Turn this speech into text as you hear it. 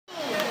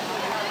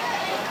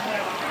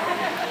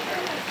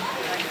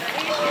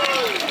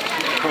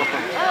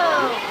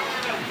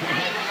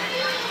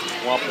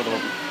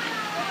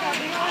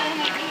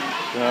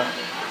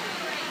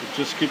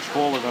just keeps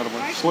falling out of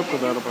my,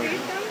 slipping out of my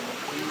hand.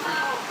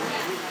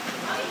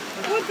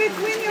 Put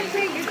between your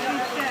fingers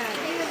instead.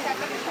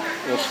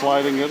 They're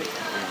sliding it.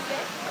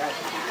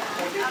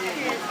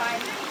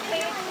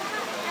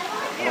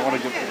 I don't want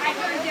to get the...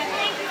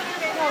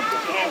 No, you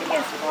can't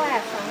get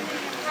splash on it.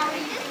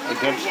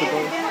 Against the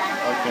boat?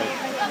 Okay.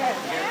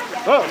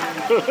 Oh!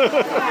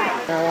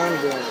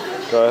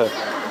 Go ahead.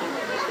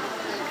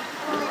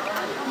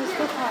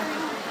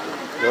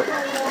 Yep.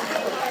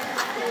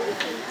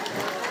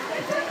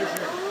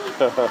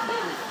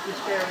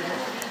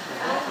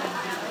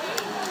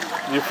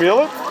 You feel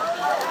it?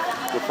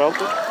 You felt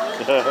it?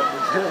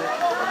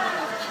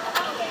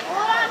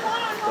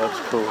 That's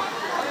cool.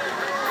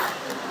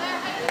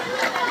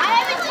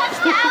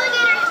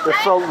 It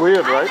felt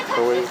weird, right?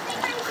 The way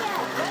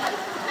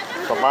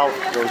the mouth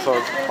goes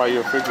on by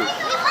your fingers.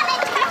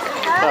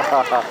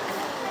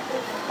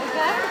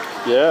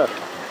 Yeah.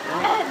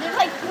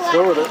 It's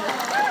doing it.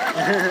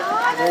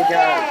 There you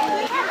go.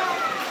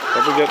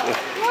 Let me get it.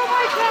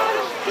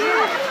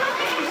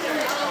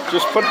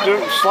 Just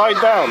slide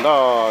down.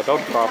 No,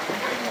 don't drop it.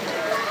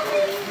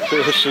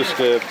 She's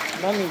scared.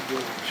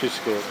 She's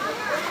scared.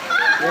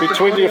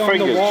 Between your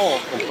fingers.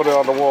 And put it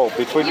on the wall.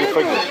 Between your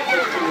fingers.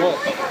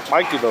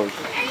 Mikey knows.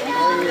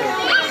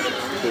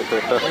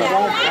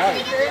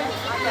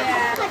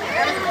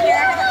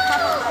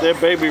 They're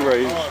baby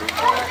raised.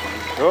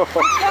 Oh.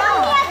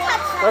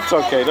 That's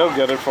okay. They'll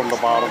get it from the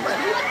bottom.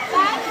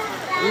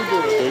 You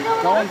do it.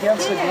 Go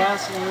against the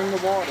glass and in the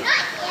water.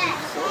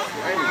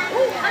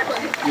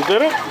 You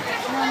did it?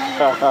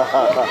 Go down.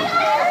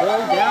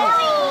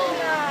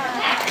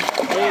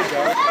 There you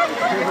go.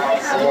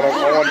 I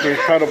want to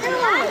cut him.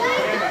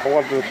 I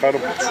want to cut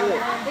him.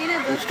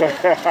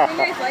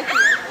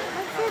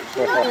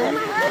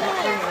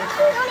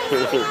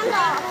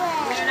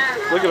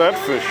 Look at that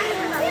fish.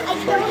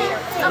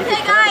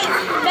 Okay, guys,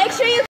 make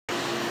sure you.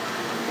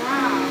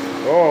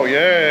 Oh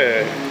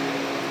yeah.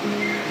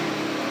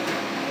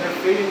 They're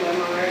feeding them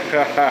already.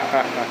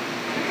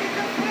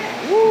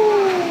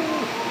 Woo!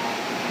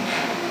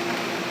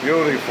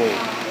 Beautiful.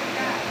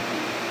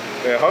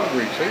 They're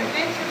hungry, see?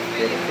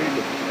 Gotta feed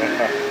them.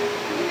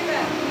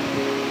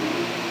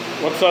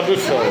 What's on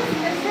this side?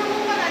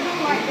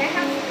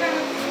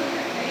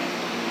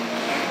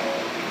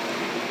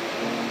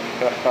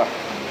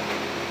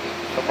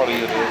 Somebody in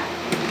here.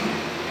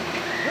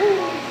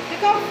 You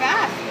go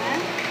fast, man.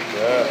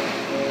 Yeah.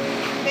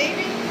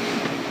 Baby.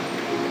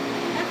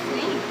 That's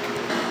neat.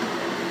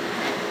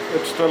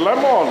 It's the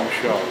lemon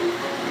shop.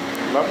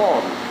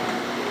 Lemon.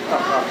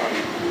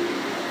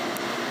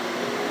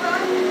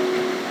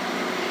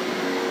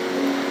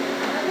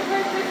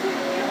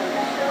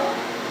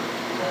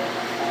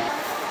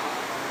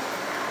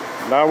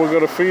 Now we're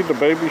going to feed the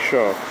baby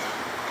sharks.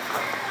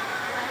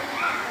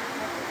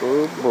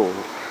 Oh boy.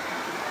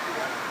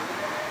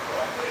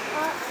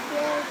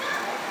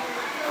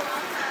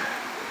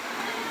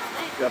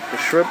 Got the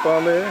shrimp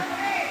on there.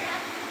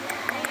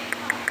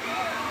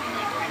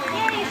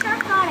 Yay,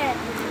 shark got it.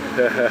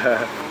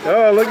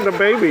 Oh, look at the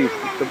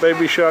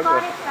baby shark.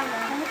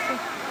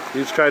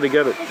 He's trying to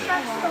get it.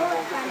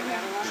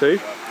 See?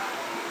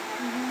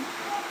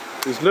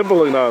 He's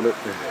nibbling on it.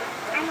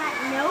 I'm like,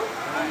 nope.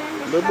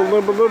 Nibble,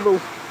 nibble, nibble.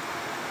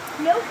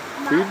 Nope.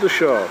 Feed the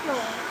sharks.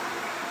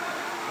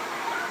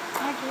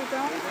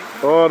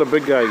 Oh, the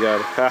big guy got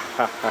it.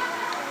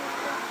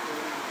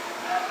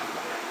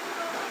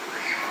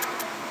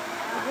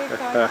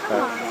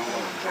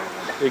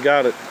 He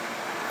got it.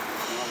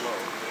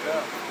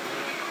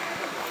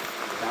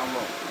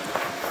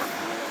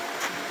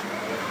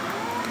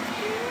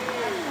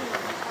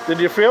 Did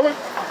you feel it?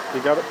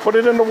 You got to put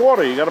it in the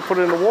water. You got to put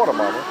it in the water,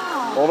 Mama.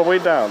 All the way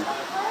down.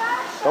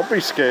 Don't be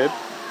scared.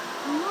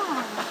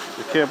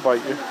 It can't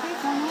bite you.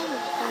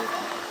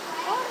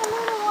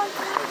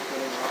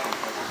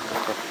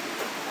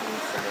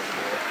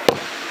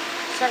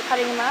 Start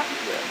cutting them up?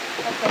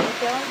 Yeah. Okay, you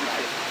feel them?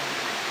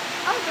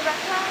 Oh, the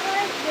reptile,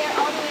 they're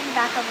all the way in the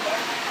back over there.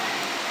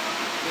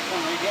 Which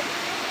one are you getting?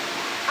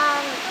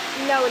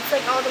 No, it's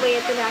like all the way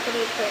at the back of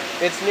the aquarium.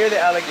 It's near the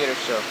alligator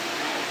show.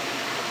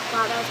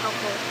 Wow, that was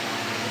helpful.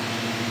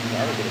 The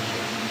alligator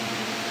show.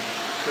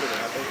 Should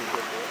have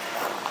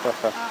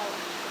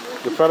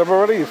been. You fed him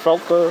already? You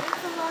felt the...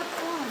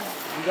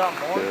 You got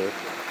more? Yeah.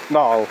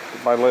 No,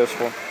 my last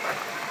one.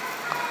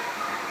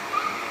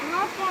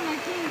 Last one, I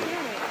can't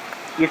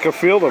get it. You can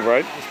feel them,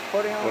 right? Just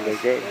putting on When they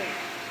the go.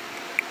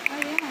 I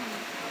am.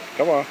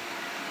 Come on.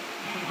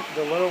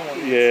 The little one.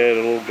 Yeah,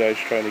 the little guy's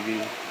trying to get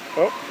you.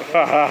 Oh,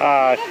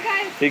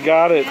 he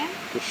got it.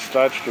 Just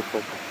starched it for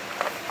me.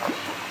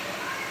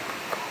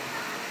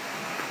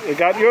 You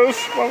got yours,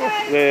 Mama?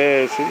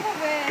 Yeah, see?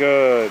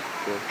 Good.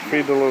 Good.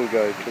 Feed the little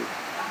guy, too.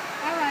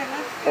 All right,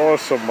 let's go.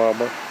 Awesome,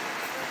 Mama.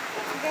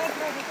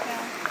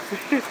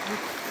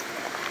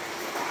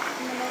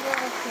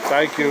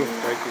 Thank you.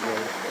 Thank you,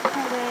 guys.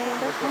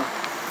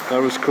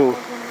 That was cool.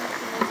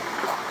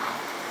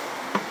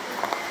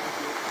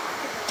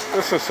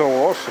 This is so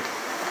awesome.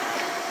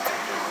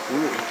 We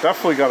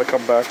definitely got to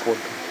come back one.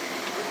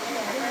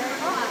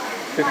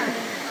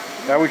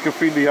 Now we can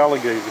feed the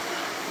alligators.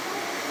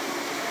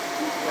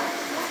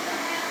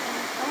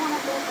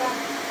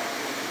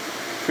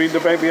 Feed the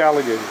baby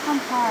alligators. I'm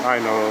hot. I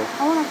know.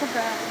 I want to go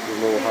back. It's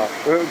a little hot.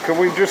 Can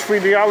we just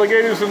feed the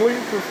alligators and leave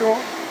if you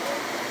want?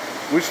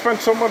 We spent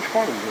so much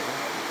money.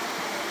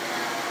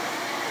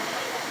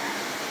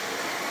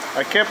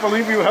 I can't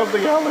believe you held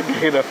the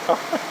alligator.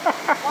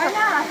 Why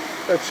not?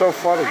 That's so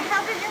funny. I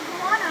have it just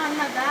one on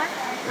my back.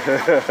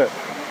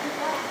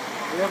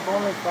 We have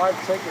only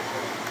 5 tickets.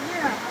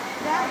 Yeah.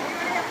 That, you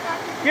already have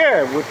 5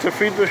 Yeah, to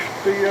feed the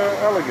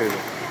alligator.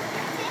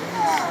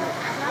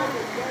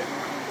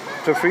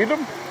 To feed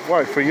them?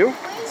 Why, for you?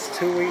 It's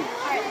 2 weeks.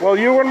 Well,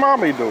 you and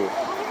mommy do it.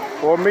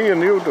 Or me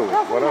and you do it.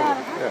 Doesn't Whatever.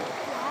 matter.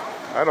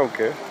 Yeah. I don't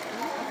care.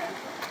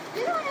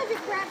 You don't have to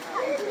grab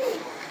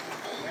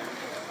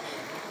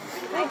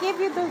They give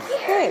you those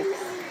sticks.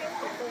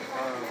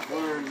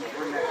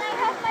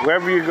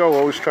 Wherever you go,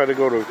 always try to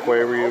go to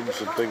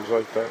aquariums and things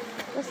like that.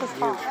 This is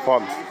fun.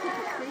 Fun.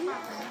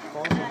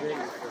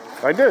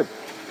 I did.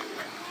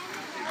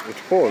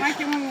 It's paused, Mike,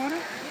 you want water?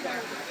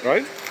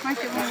 right?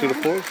 Mike, you You want see the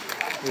water?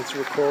 pause? It's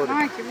recorded.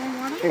 Mike, you want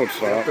water? No,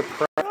 it's not.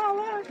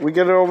 Oh, look. We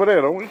get it over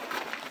there, don't we?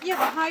 Yeah,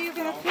 but how are you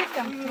going to feed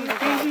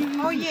them?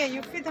 Oh, yeah,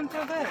 you feed them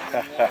through this.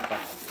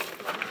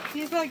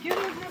 He's like, you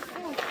don't have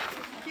food.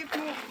 Keep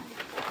moving.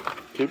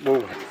 Keep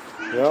moving.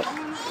 Yep.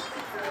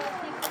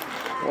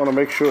 I want to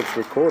make sure it's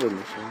recording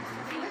this one.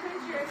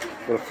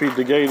 Gotta feed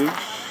the gators.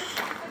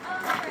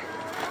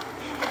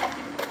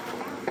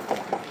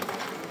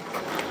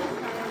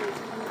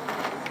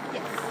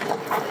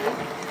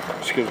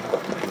 Excuse me.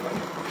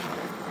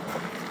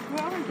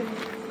 Where are they?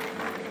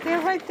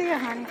 They're right there,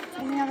 honey,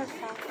 on the other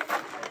side.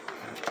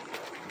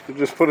 You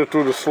just put it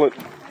through the slit.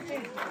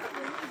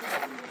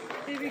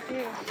 Baby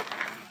gator.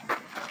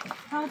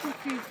 How to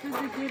feed? Put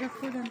the gator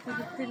food onto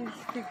the feeding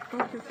stick.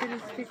 Put the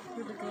feeding stick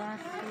through the glass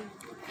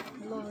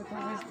tube. Lower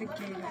down is the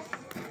gator.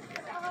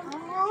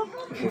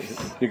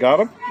 You got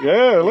them?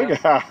 Yeah, look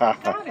at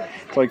Got it.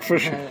 It's like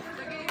fishing.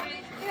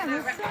 Yeah,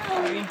 that's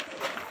so.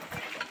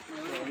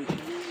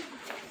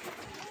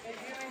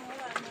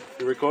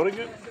 You recording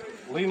it?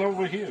 Lean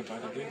over here by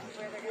the gator.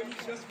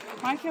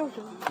 Michael,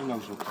 do it. He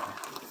knows what.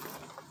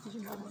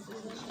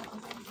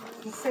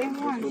 The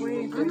same one.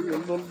 Where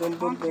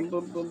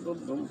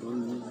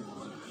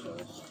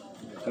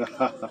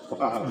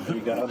Wow, you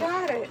got it.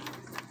 got it.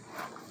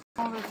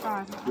 All the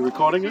time. You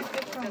recording it?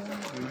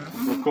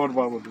 Mm-hmm. Record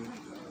while we're doing it.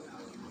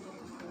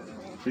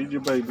 Feed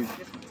your baby.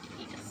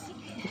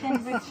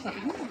 Can't reach it.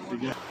 You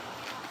got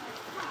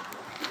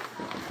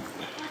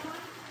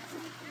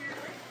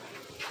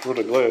Through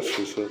the glass,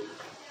 she said.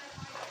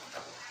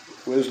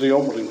 Where's the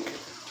opening?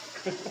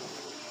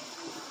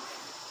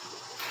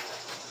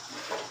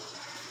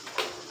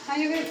 How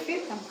you going to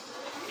feed them?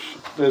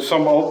 There's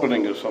some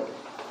opening or something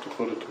to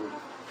put it through.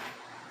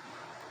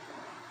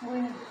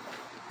 Where?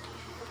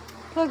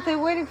 Look, they're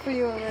waiting for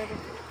you already.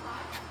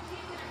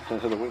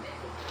 Into the wind.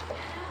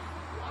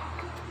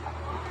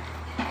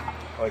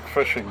 Like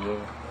fishing,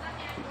 yeah.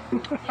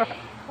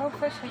 Go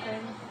fishing,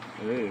 baby.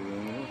 There you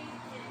go.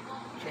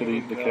 Just gonna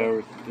eat the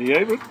carrot. You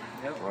ate it?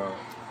 Yep. Wow.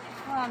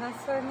 Wow,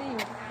 that's so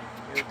neat.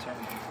 Your turn.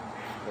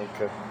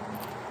 Okay.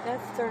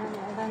 That's turning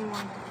and then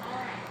one.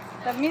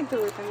 Let me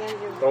do it and then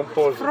you. Don't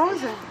pause it.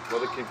 Frozen.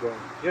 Let it keep going.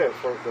 Yeah,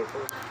 frozen.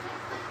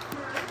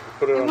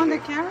 Put it You on want the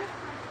there. carrot?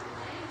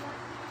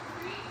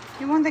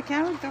 You want the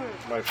carrot? Do it.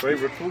 My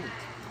favorite food.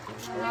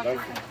 Thank you.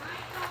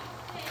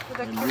 With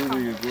the And cucumber.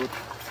 really good. It's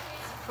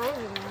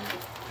frozen, man.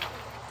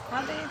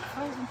 How do you eat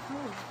frozen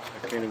food?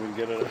 I can't even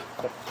get it.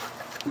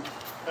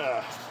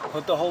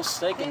 Put the whole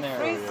steak in They there.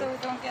 freeze so we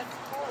don't get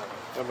spoiled.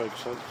 That makes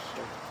sense.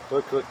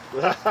 Look, look.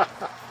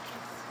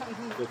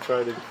 They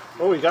tried it.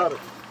 Oh, we got it.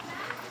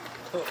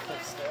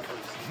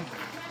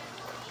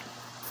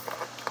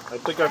 I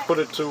think I put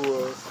it too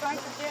Try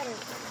to get it.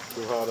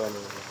 too hard on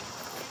it.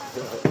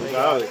 Yeah,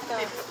 got it.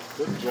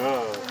 Good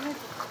job.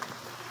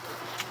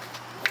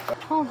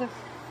 Hold it.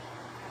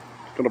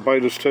 Gonna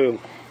bite his tail.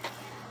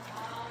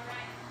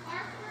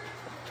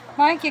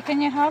 Mikey,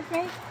 can you help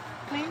me,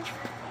 please?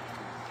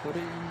 Put it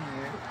in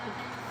here.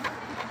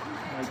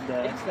 Like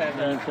that. And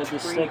then put the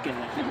stick in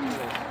it.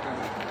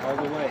 All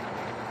the way.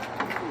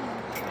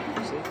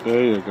 See?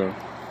 There you go.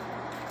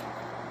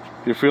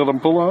 You feel them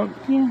pull out?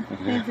 Yeah,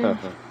 they do.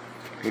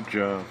 Good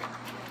job.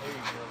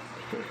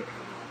 That's it.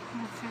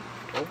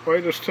 Don't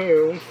bite his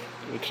tail.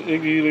 It's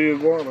Iggy the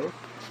iguana.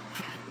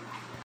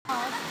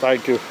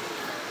 Thank you.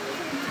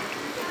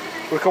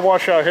 We can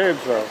wash our hands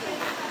now.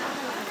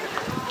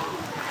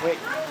 Wait.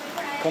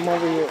 Come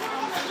over here.